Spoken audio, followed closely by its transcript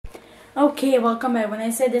Okay, welcome back. When I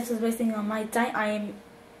said this was wasting on my time,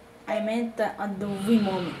 I meant that on the Wii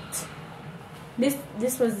moment.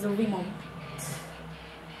 This was the Wii moment.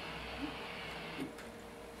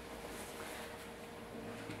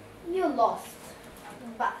 You lost,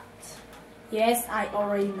 but yes, I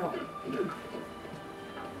already know.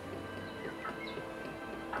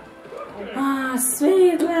 Ah,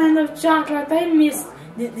 sweet land of chocolate! I missed.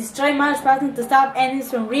 Destroy mouse button to stop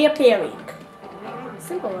enemies from reappearing.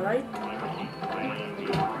 Simple, right?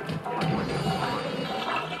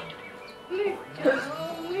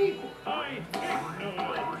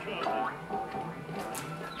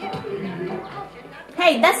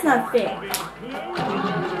 Hey, that's not fair.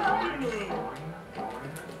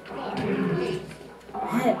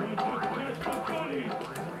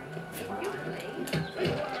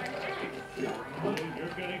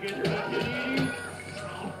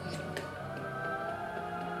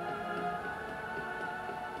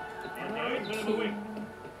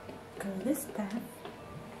 Go this path.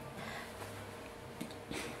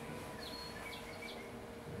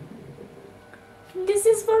 This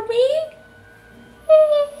is for me.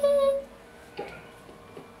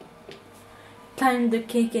 Climb the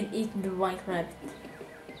cake and eat the white rabbit.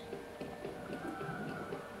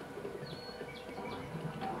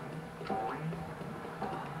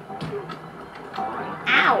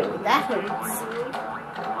 Ow, that hurts.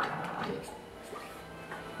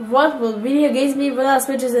 What will video games be without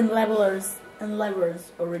switches and levers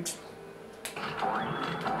origin?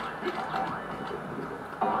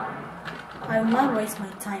 I will not waste my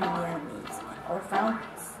time in the enemies or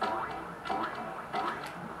fountains.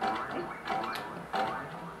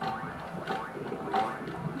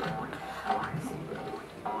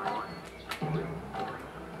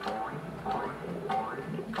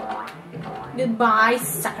 Goodbye,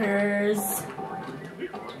 suckers.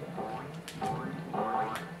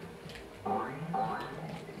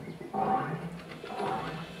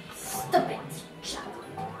 stupid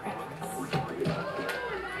chocolate rabbits.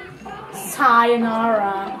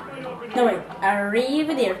 Sayonara. No wait,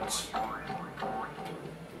 arrivederci.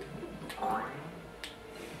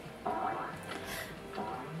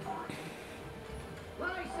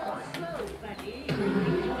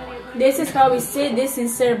 This is how we say this in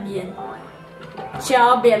Serbian.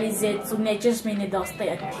 Ciao, Belizecu, nećeš mi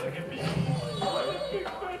nedostajati.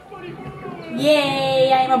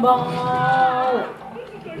 Yay, I'm a ball!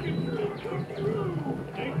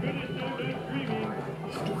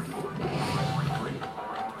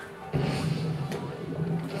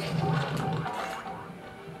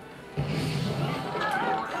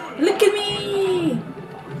 Look at me!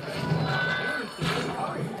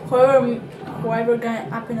 Whoever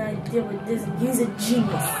got up an idea with this, he's a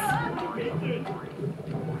genius.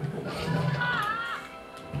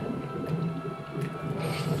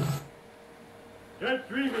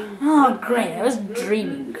 Oh great, I was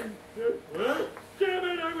dreaming. What? Damn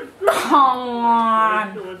it, I was Come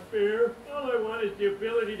on! That's so unfair. All I want is the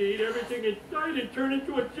ability to eat everything in sight and turn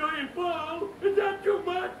into a giant ball. Is that too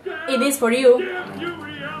much, Dad? It is for you. Damn you,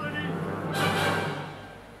 reality!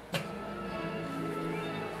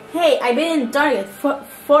 Hey, I've been in Target for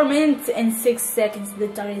 4 minutes and 6 seconds. The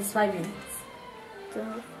target is 5 minutes. So.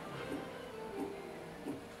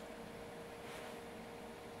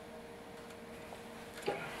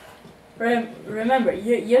 Remember,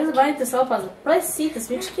 you're about to solve puzzle. Press C to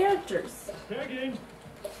switch characters. Tag in.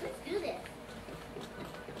 Let's do this.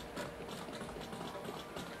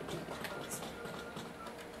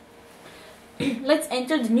 Let's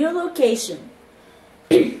enter the new location.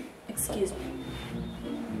 Excuse me.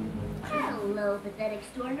 Hello, pathetic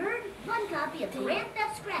store nerd. One copy of Grand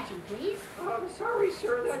Theft Scratching, please. I'm sorry,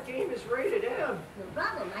 sir. That game is rated M. No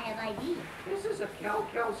problem, I have ID. This is a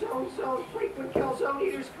calzone zone frequent calzone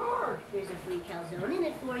eater's card. There's a free calzone in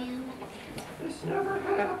it for you. This never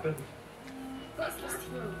happened. Oh,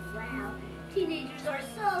 wow. Teenagers are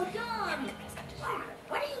so dumb. Bart,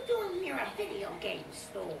 what are you doing near a video game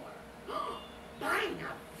store? Buying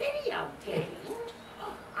a video game?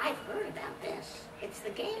 Oh, I've heard about this. It's the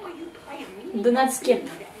game where you play a mini Do not skip.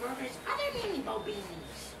 that murders other mini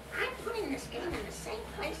bobinis. I'm putting this game in the same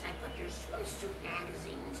place I put your swimsuit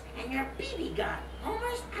magazines and your BB gun,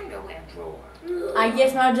 Homer's underwear drawer. I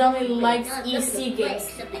guess Marjorie likes EC games.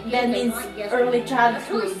 That means early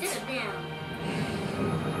childhood. Sit down.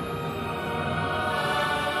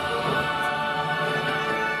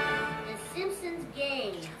 The Simpsons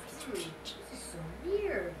game. This is so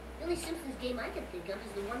weird. The only Simpsons game I can think of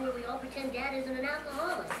is the one where we all pretend Dad isn't an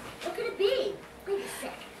alcoholic. What could it be? Wait a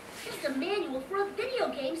sec. This is a manual for a video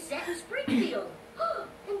game set in Springfield.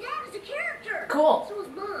 And Dad is a character. Cool. So is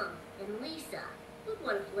Mom and Lisa. Who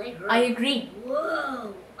Want to play her? I agree.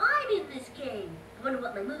 Whoa! I'm in this game. I wonder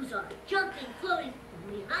what my moves are. Jumping, floating.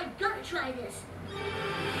 I gotta try this.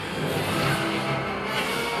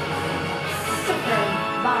 Super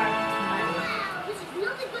Bart. Wow! This is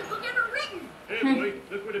not the good book ever written. Hey, boy,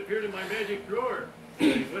 look what appeared in my magic drawer.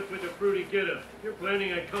 Hey, what's with the fruity getup? If you're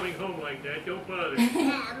planning on coming home like that, don't bother.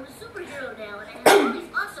 Yeah, I'm a superhero now, and I have all these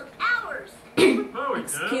awesome powers.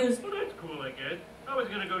 Powers, huh? Excuse- Well, that's cool, I guess. I was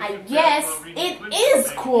gonna go I shoot guess basketball reading it clips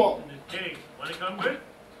is from cool. magazines in this cave. Wanna come with?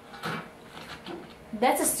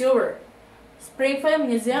 That's a sewer. Springfield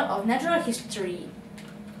Museum of Natural History.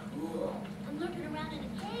 Cool. I'm lurking around in a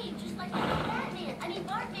cave, just like Batman. I mean,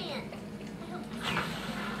 Bartman.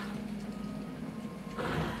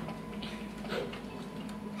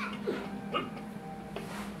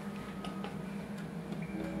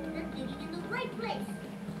 I'm digging in the right place.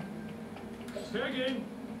 Pegging.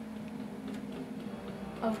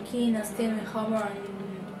 Okay, now stay with Homer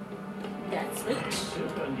on that switch. Just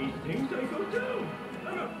on these things, I go down.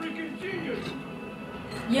 I'm a freaking genius.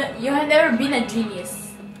 You have never been a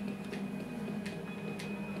genius.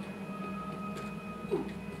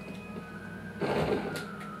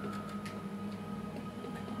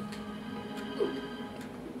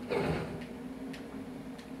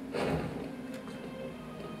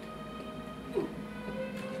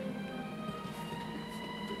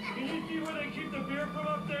 Can you see where they keep the beer from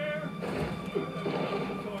up there? I want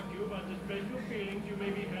to talk to you about the special feelings you may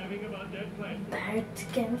be having about that classroom. Bart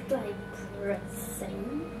can't like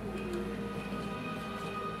pressing.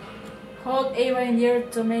 Hold A right here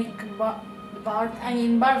to make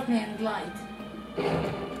Bartman glide.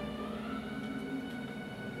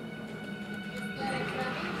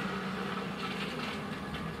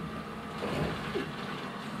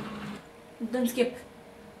 Don't skip.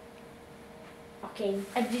 Okay,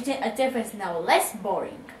 Jeff is now less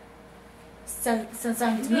boring. Sounds to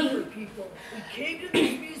me. Remember, people, we came to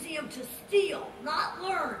this museum to steal, not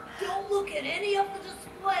learn. Don't look at any of the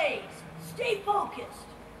displays. Stay focused.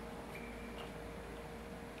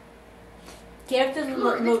 Characters Come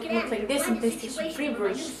on, look let's get out of like here. this in Find a PlayStation 3 situation where my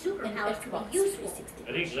new version and superpowers can Xbox be useful. 360.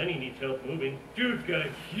 I think Lenny needs help moving. Dude's got a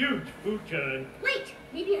huge futon. Wait!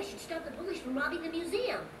 Maybe I should stop the bullies from robbing the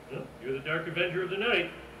museum. Well, you're the Dark Avenger of the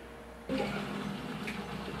Night.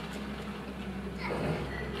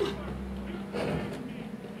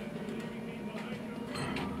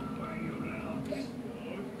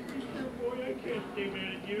 Boy, I can't stay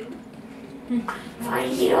mad at you. Why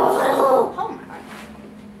you little Homer?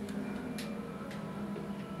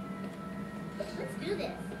 Let's do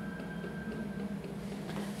this.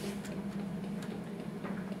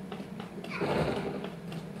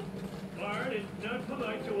 Bart, it's not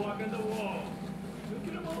polite to walk on the wall. Look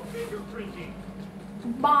at them all fingerprinting.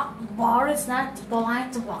 Bart is not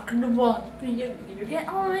polite to walk on the wall. You get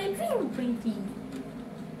all my fingerprinting.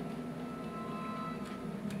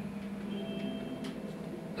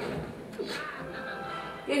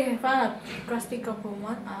 You can find a crusty couple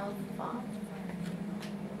one out of 5.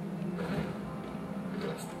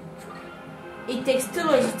 It takes 2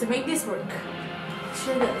 lasers to make this work.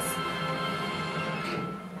 Sure does.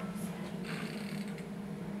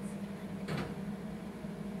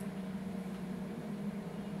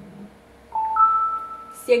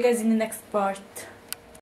 See you guys in the next part.